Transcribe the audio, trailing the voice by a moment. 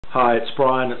Hi, it's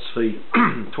Brian. It's the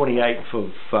 28th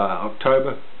of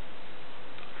October,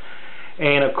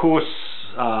 and of course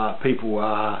people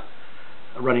are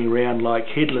running around like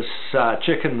headless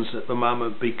chickens at the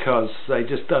moment because they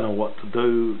just don't know what to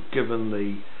do given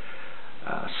the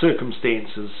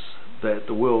circumstances that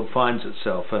the world finds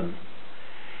itself in.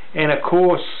 And of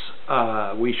course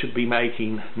we should be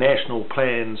making national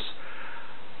plans.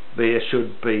 There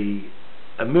should be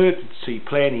emergency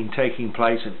planning taking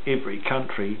place in every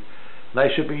country. They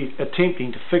should be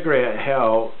attempting to figure out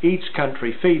how each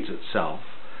country feeds itself,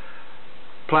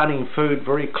 planting food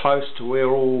very close to where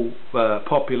all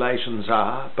populations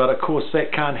are. But of course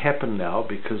that can't happen now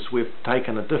because we've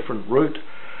taken a different route,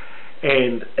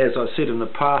 and as I said in the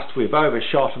past, we've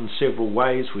overshot in several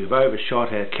ways. We've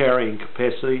overshot our carrying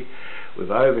capacity,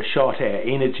 we've overshot our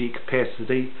energy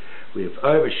capacity, we've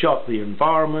overshot the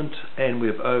environment, and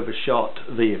we've overshot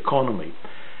the economy.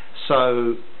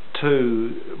 So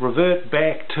to revert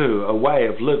back to a way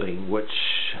of living which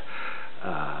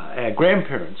our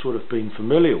grandparents would have been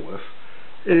familiar with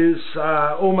is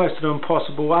almost an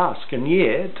impossible ask, and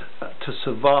yet to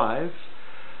survive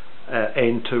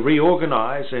and to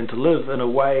reorganize and to live in a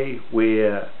way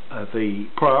where the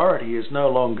priority is no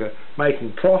longer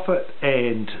making profit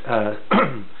and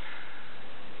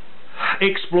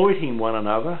exploiting one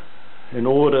another in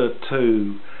order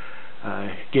to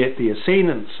get the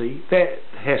ascendancy, that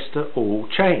has to all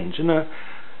change. And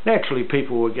naturally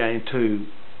people are going to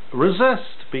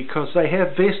resist because they have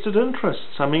vested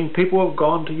interests. I mean, people have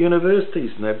gone to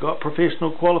universities and they've got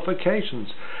professional qualifications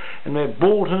and they've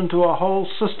bought into a whole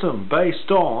system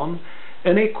based on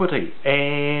inequity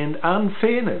and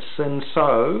unfairness, and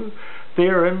so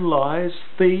therein lies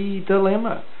the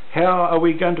dilemma. How are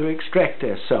we going to extract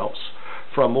ourselves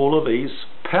from all of these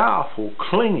powerful,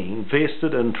 clinging,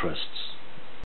 vested interests?